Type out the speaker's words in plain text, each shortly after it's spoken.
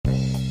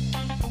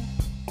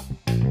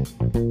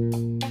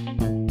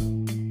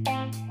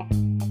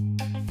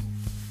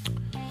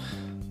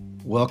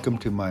Welcome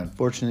to my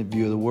unfortunate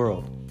view of the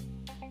world.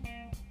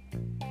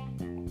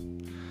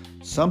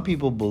 Some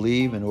people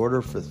believe in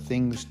order for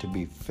things to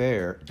be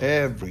fair,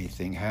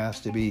 everything has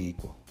to be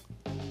equal.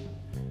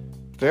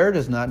 Fair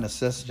does not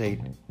necessitate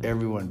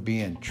everyone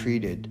being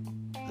treated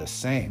the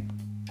same.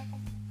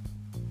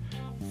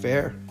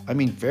 Fair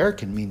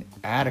can mean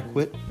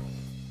adequate,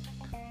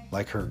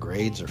 like her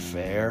grades are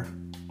fair,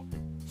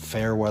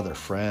 fair weather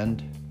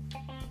friend.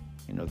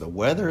 The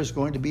weather is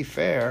going to be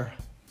fair.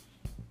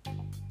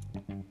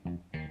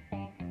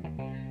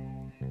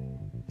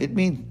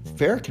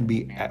 Fair can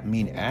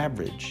mean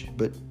average,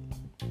 but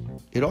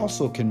it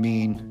also can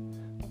mean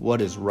what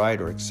is right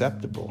or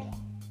acceptable,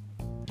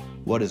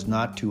 what is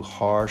not too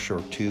harsh or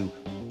too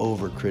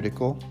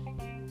overcritical.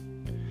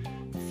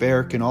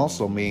 Fair can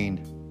also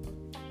mean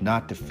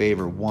not to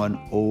favor one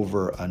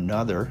over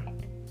another.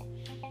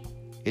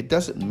 It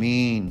doesn't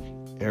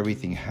mean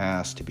everything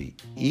has to be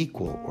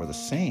equal or the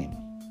same.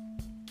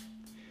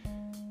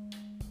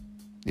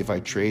 If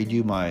I trade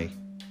you my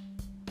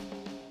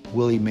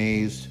Willie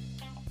Mays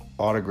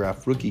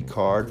autographed rookie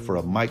card for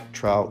a Mike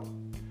Trout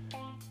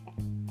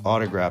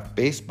autographed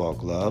baseball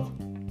glove,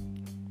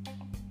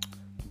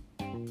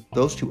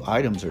 those two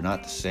items are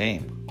not the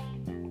same.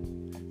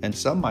 And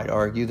some might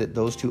argue that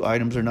those two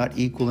items are not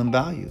equal in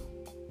value.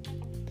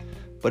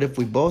 But if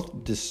we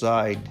both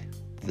decide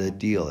the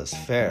deal is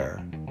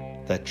fair,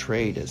 that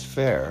trade is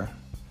fair,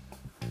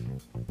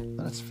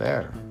 then it's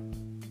fair.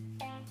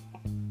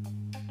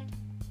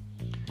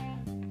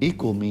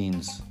 Equal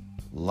means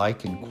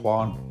like in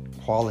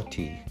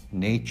quality,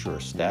 nature, or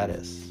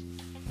status.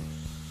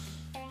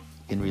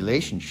 In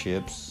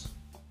relationships,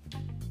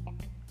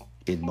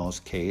 in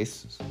most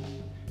cases,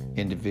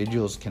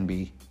 individuals can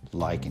be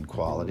like in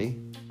quality,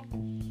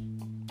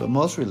 but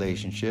most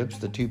relationships,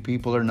 the two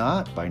people are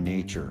not by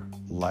nature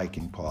like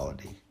in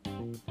quality.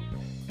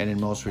 And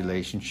in most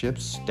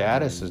relationships,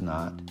 status is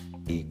not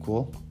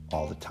equal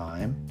all the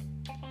time.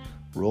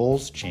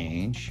 Roles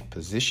change,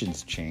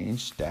 positions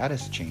change,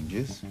 status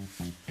changes.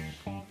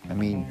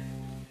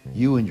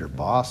 You and your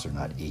boss are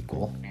not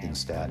equal in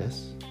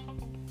status.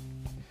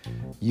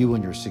 You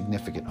and your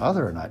significant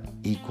other are not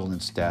equal in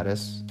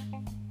status.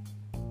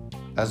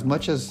 As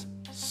much as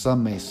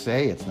some may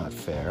say it's not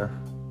fair,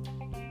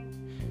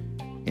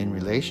 in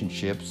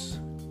relationships,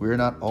 we're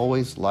not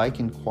always like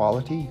in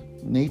quality,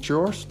 nature,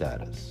 or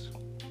status.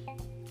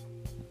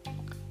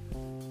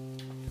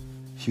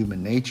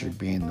 Human nature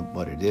being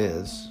what it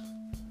is,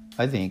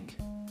 I think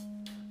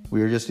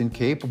we are just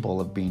incapable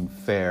of being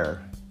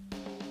fair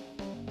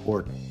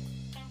or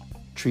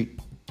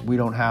we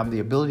don't have the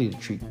ability to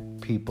treat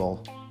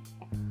people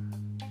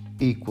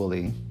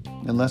equally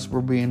unless we're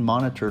being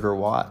monitored or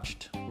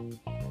watched.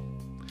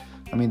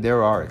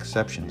 There are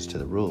exceptions to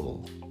the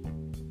rule.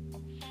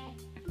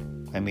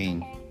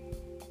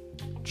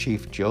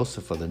 Chief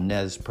Joseph of the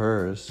Nez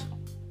Perce,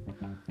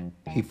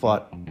 he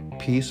fought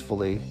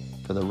peacefully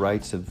for the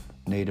rights of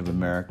Native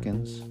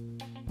Americans.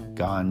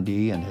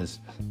 Gandhi and his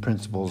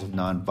principles of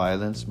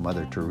nonviolence,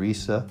 Mother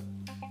Teresa.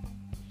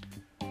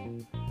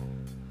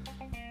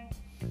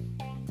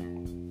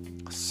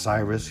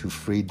 Cyrus, who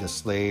freed the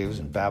slaves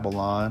in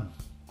Babylon.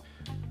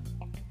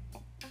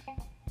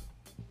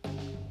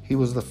 He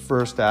was the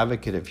first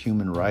advocate of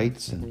human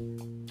rights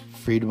and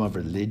freedom of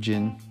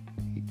religion,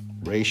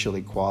 racial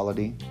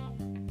equality.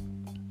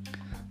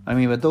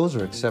 But those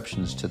are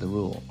exceptions to the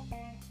rule.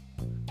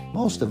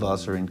 Most of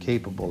us are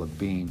incapable of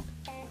being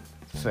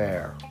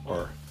fair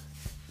or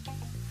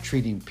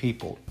treating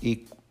people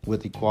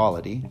with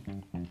equality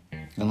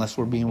unless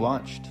we're being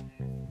watched.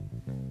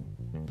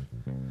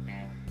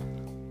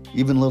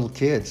 Even little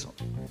kids,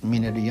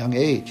 at a young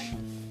age,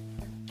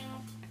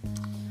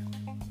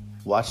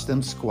 watch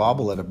them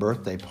squabble at a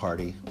birthday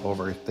party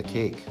over the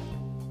cake.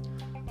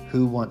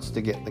 Who wants to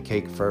get the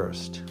cake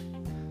first?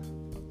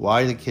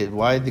 Why the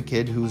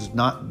kid who's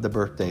not the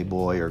birthday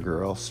boy or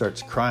girl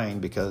starts crying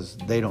because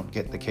they don't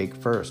get the cake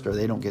first or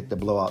they don't get to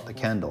blow out the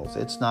candles?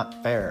 It's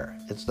not fair.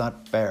 It's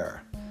not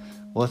fair.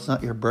 Well, it's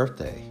not your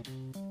birthday.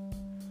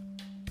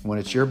 When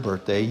it's your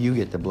birthday, you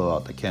get to blow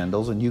out the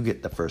candles and you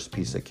get the first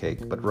piece of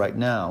cake. But right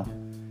now,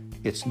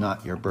 it's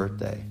not your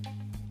birthday.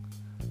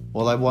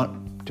 Well, I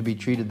want to be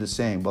treated the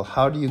same. Well,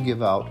 how do you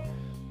give out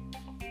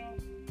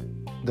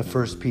the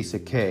first piece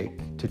of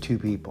cake to two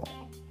people?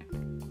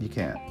 You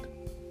can't.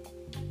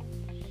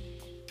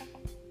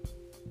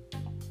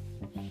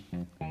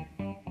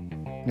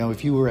 Now,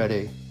 if you were at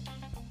an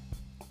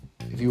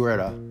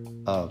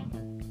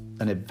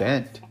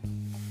event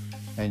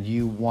and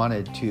you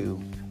wanted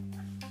to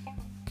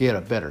get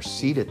a better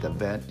seat at the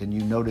event, and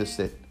you notice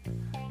that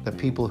the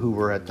people who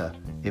were at the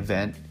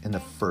event in the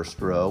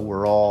first row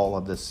were all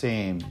of the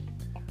same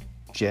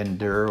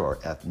gender or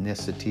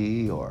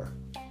ethnicity or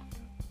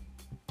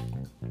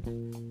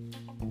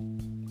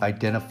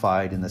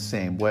identified in the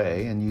same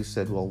way, and you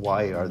said, well,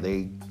 why are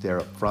they there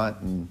up front?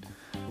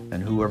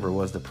 And whoever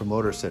was the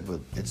promoter said,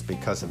 well, it's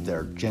because of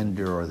their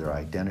gender or their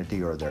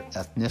identity or their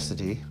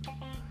ethnicity.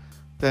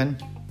 Then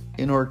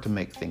in order to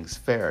make things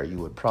fair, you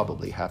would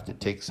probably have to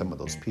take some of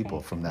those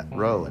people from that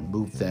row and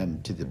move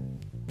them to the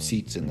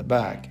seats in the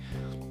back,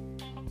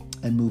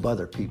 and move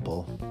other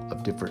people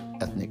of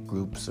different ethnic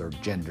groups or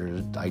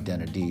gender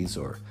identities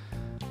or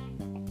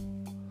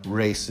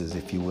races,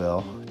 if you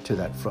will, to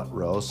that front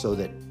row, so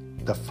that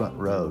the front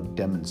row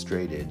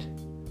demonstrated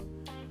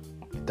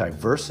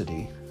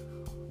diversity.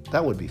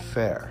 That would be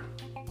fair.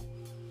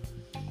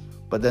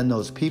 But then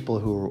those people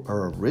who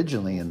are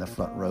originally in the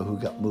front row who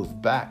got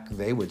moved back,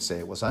 they would say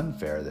it was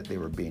unfair that they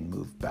were being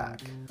moved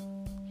back.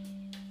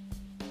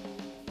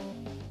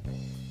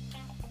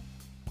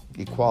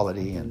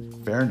 Equality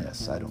and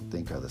fairness, I don't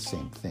think, are the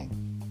same thing.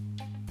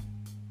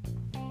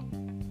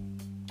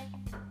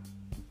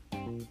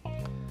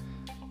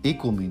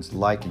 Equal means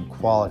like in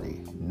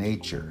quality,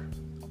 nature,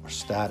 or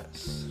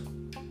status.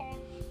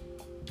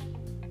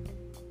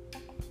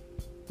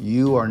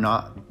 You are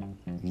not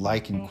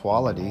like in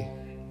quality,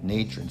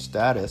 nature, and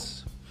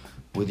status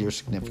with your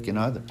significant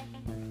other.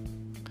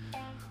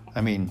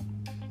 I mean,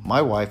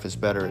 my wife is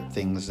better at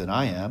things than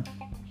I am.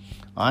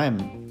 I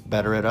am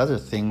better at other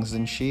things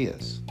than she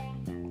is.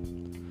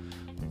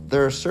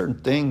 There are certain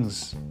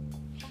things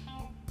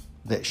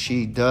that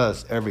she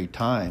does every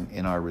time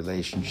in our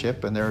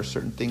relationship, and there are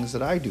certain things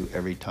that I do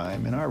every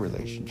time in our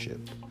relationship.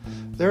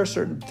 There are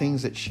certain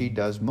things that she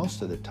does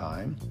most of the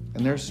time,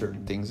 and there are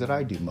certain things that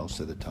I do most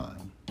of the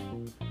time.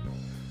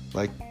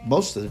 Like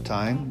most of the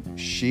time,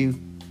 she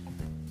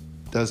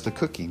does the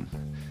cooking.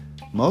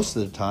 Most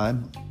of the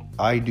time,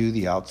 I do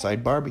the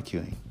outside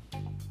barbecuing.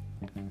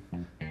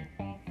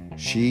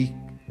 She,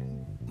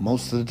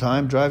 most of the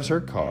time, drives her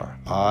car.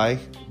 I,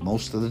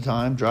 most of the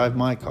time, drive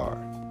my car.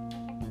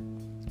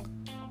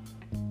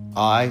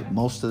 I,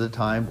 most of the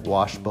time,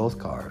 wash both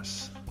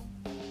cars.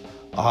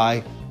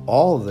 I,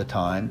 all of the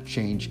time,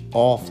 change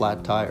all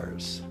flat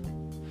tires.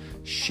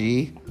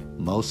 She,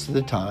 most of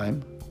the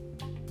time,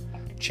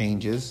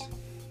 changes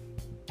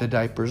the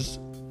diapers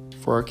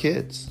for our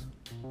kids.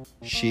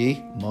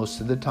 She, most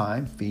of the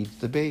time, feeds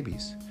the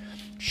babies.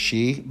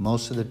 She,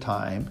 most of the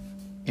time,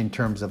 in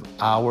terms of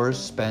hours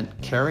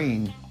spent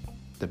carrying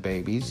the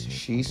babies,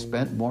 she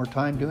spent more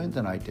time doing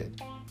than I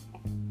did.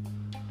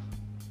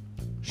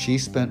 She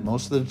spent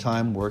most of the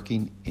time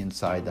working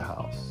inside the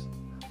house.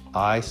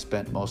 I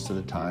spent most of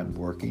the time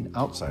working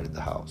outside of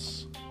the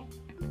house.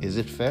 Is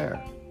it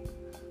fair?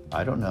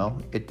 I don't know.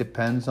 It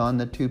depends on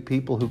the two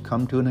people who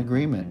come to an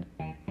agreement.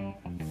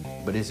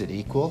 But is it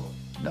equal?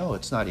 No,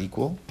 it's not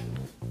equal.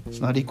 It's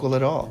not equal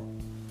at all.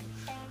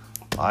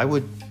 I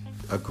would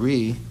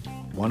agree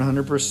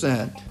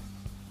 100%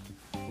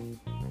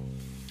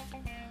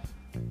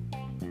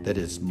 that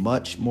it's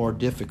much more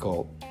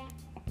difficult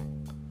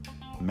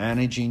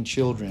managing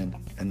children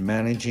and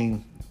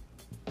managing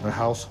a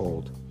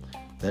household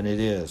than it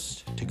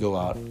is to go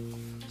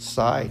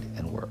outside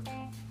and work.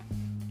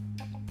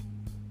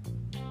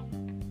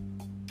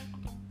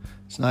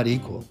 It's not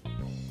equal.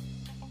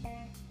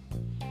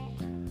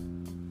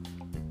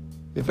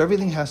 If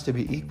everything has to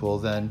be equal,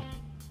 then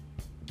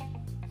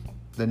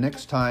the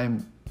next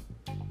time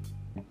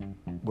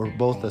we're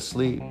both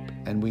asleep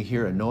and we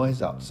hear a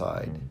noise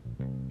outside,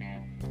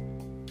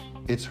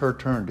 it's her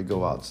turn to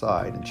go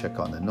outside and check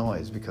on the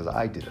noise because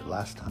I did it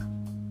last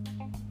time.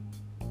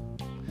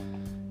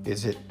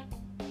 Is it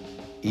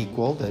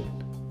equal that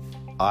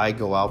I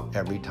go out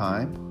every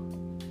time?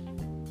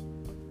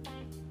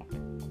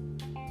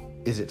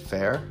 Is it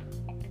fair?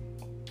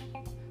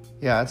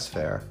 Yeah, it's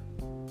fair.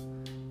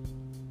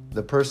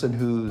 The person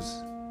who's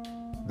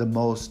the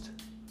most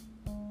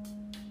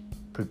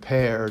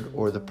prepared,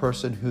 or the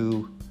person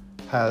who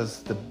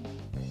has the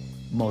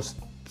most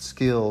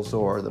skills,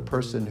 or the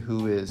person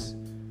who is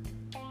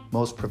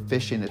most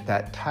proficient at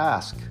that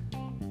task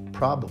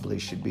probably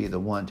should be the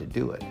one to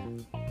do it.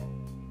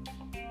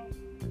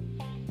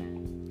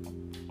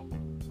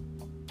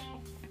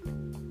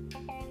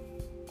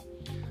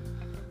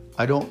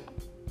 I don't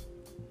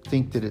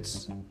think that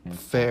it's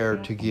fair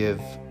to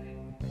give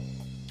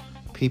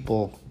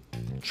people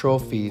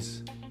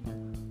trophies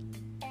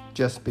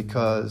just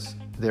because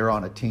they're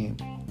on a team.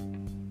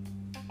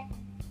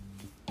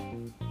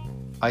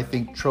 I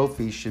think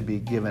trophies should be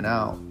given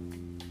out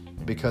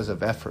because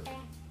of effort,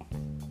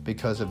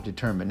 because of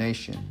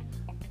determination,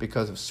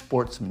 because of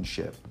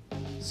sportsmanship,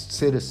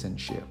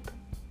 citizenship,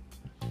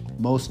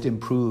 most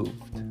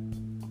improved.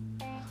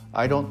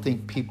 I don't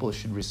think people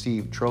should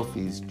receive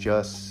trophies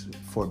just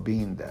for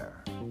being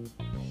there.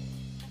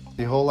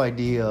 The whole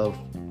idea of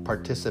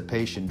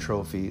participation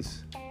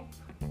trophies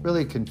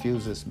really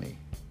confuses me.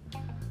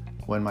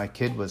 When my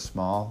kid was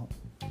small,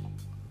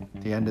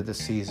 at the end of the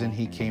season,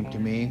 he came to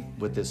me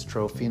with this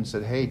trophy and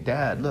said, "Hey,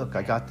 Dad, look,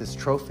 I got this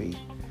trophy."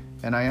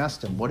 And I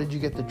asked him, "What did you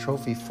get the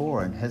trophy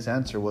for?" And his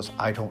answer was,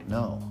 "I don't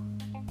know."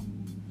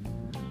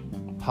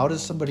 How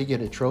does somebody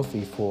get a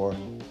trophy for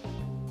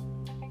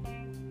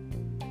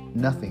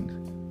nothing?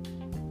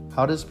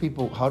 How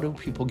do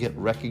people get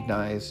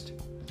recognized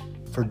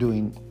for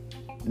doing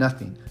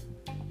nothing?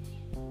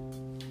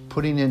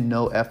 Putting in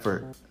no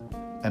effort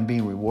and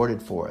being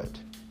rewarded for it.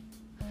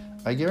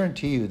 I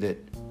guarantee you that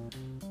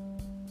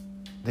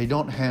They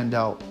don't hand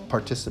out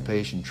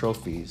participation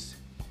trophies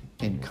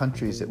in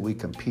countries that we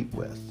compete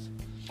with.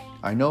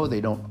 I know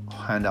they don't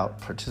hand out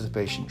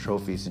participation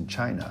trophies in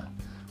China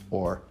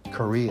or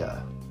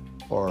Korea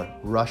or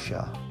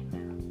Russia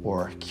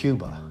or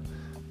Cuba.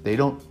 They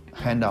don't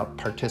hand out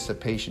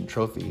participation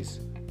trophies.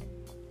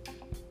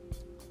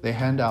 They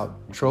hand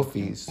out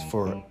trophies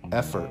for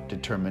effort,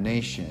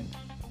 determination,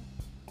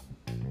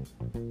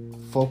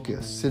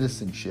 focus,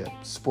 citizenship,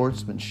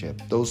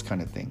 sportsmanship, those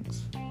kind of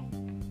things.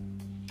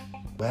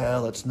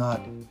 Well, it's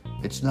not,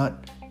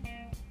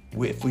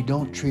 if we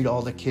don't treat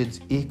all the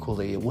kids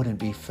equally, it wouldn't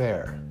be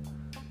fair.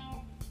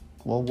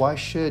 Well, why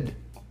should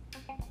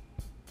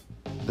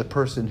the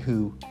person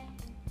who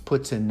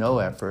puts in no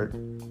effort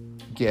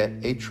get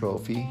a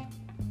trophy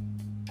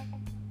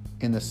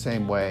in the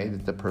same way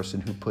that the person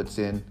who puts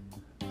in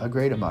a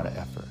great amount of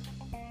effort?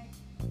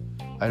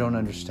 I don't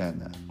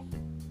understand that.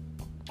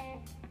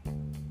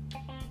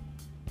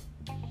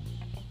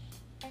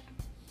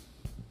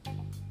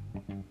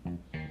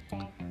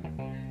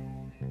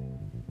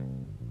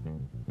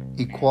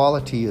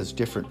 Equality is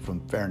different from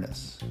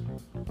fairness.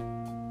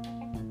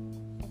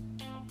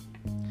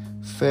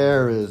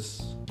 Fair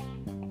is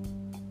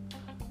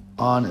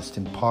honest,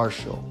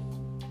 impartial.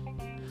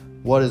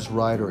 What is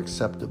right or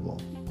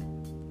acceptable?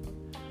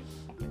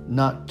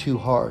 Not too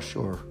harsh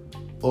or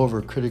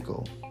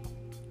overcritical.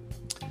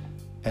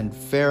 And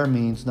fair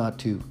means not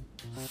to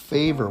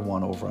favor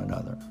one over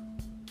another.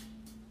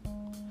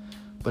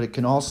 But it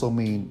can also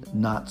mean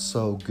not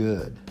so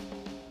good.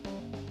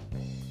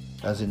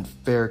 As in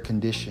fair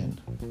condition.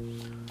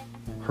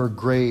 Her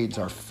grades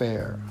are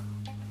fair.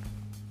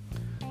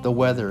 The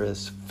weather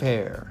is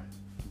fair.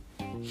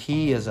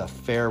 He is a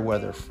fair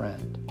weather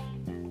friend.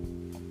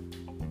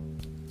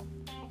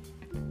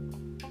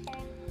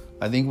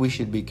 I think we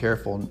should be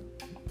careful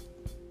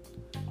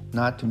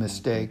not to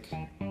mistake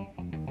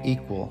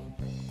equal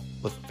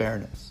with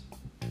fairness.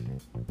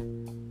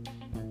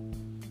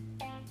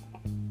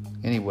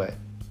 Anyway,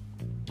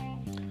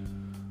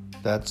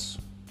 that's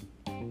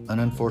an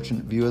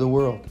unfortunate view of the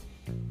world.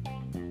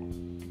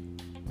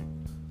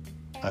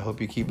 I hope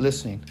you keep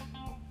listening.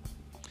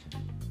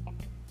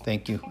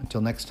 Thank you. Until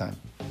next time.